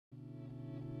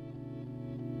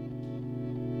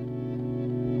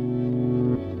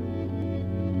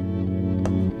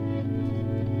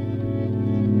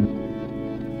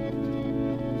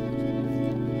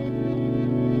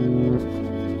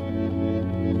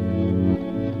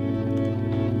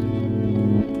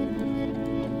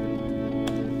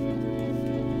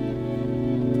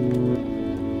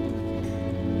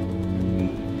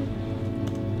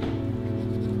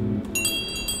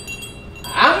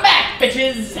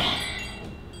is...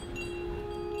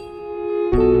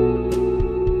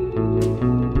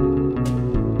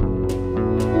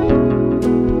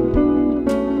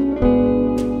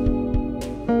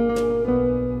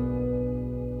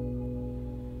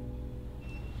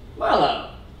 Marlowe.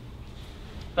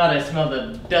 Thought I smelled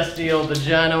a dusty old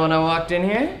vagina when I walked in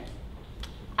here.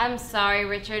 I'm sorry,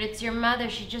 Richard. It's your mother.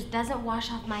 She just doesn't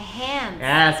wash off my hands.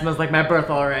 Ah, it smells like my breath,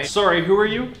 all right. Sorry, who are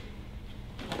you?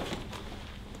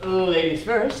 Ladies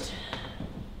first.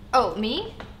 Oh,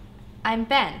 me? I'm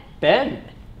Ben. Ben.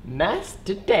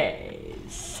 Master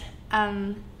Days.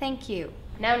 Thank you.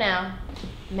 Now.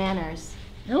 Manners.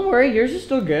 Don't worry, yours is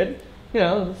still good. You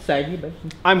know, a little saggy, but...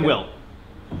 I'm Will.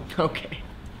 Okay.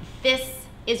 This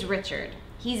is Richard.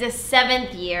 He's a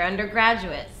 7th year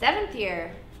undergraduate. 7th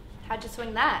year? How'd you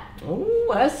swing that?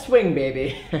 Oh, I swing,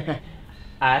 baby.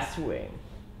 I swing.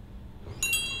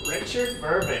 Richard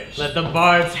Burbage. Let the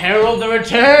bards herald the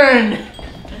return!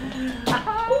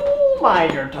 Oh,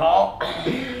 my, you're tall.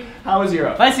 How was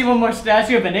Europe? If I see one more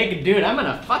statue of a naked dude, I'm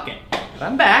gonna fuck it. But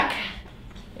I'm back.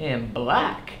 And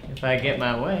black, if I get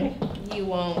my way. You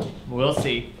won't. We'll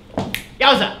see.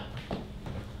 Yowza!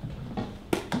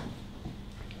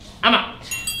 I'm out.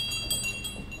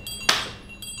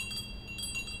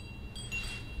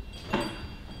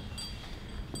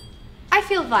 I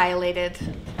feel violated.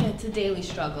 It's a daily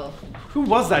struggle. Who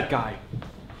was that guy?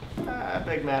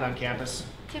 Big man on campus.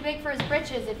 Too big for his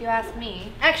britches, if you ask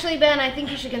me. Actually, Ben, I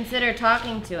think you should consider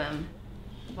talking to him.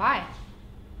 Why?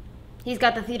 He's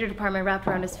got the theater department wrapped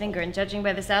around his finger, and judging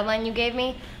by this outline you gave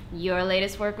me, your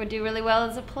latest work would do really well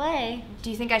as a play.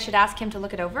 Do you think I should ask him to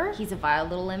look it over? He's a vile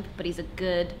little imp, but he's a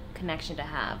good connection to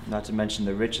have. Not to mention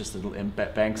the richest little imp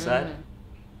at Bankside.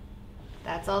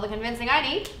 That's all the convincing I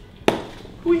need.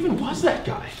 Who even was that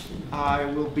guy? I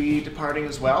will be departing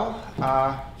as well.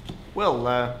 Will,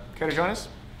 care to join us?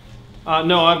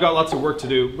 No, I've got lots of work to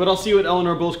do, but I'll see you at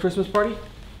Eleanor Bull's Christmas party.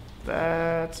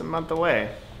 That's a month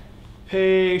away.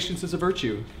 Patience is a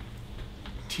virtue.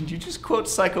 Did you just quote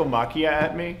Psychomachia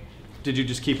at me? Did you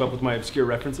just keep up with my obscure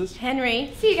references?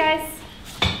 Henry. See you guys.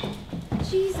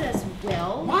 Jesus,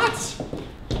 Will. What?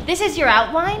 This is your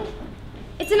outline?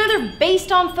 It's another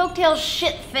based on folktale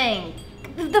shit thing.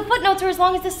 The footnotes are as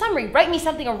long as the summary. Write me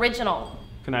something original.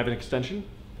 Can I have an extension?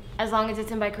 As long as it's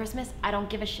in by Christmas, I don't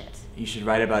give a shit. You should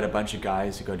write about a bunch of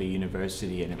guys who go to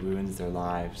university and it ruins their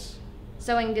lives.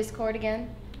 Sowing discord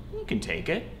again? You can take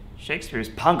it. Shakespeare's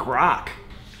punk rock.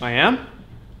 I am?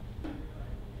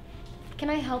 Can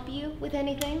I help you with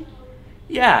anything?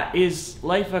 Yeah, is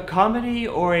life a comedy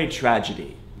or a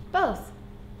tragedy? Both,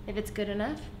 if it's good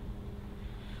enough.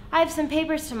 I have some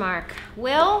papers to mark.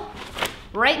 Will,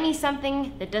 write me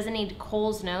something that doesn't need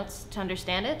Cole's notes to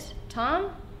understand it.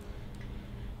 Tom,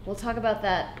 we'll talk about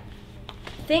that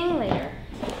thing later.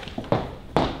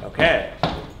 Okay.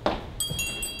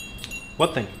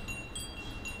 What thing?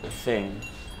 The thing.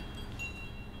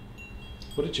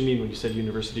 What did you mean when you said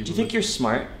university? Do you think you're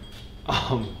smart?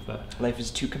 That. Life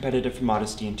is too competitive for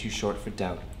modesty and too short for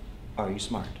doubt. Are you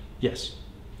smart? Yes.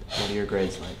 What are your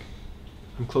grades like?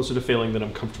 I'm closer to failing than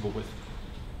I'm comfortable with.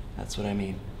 That's what I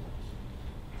mean.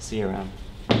 See you around.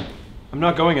 I'm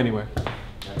not going anywhere.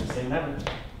 Never say never.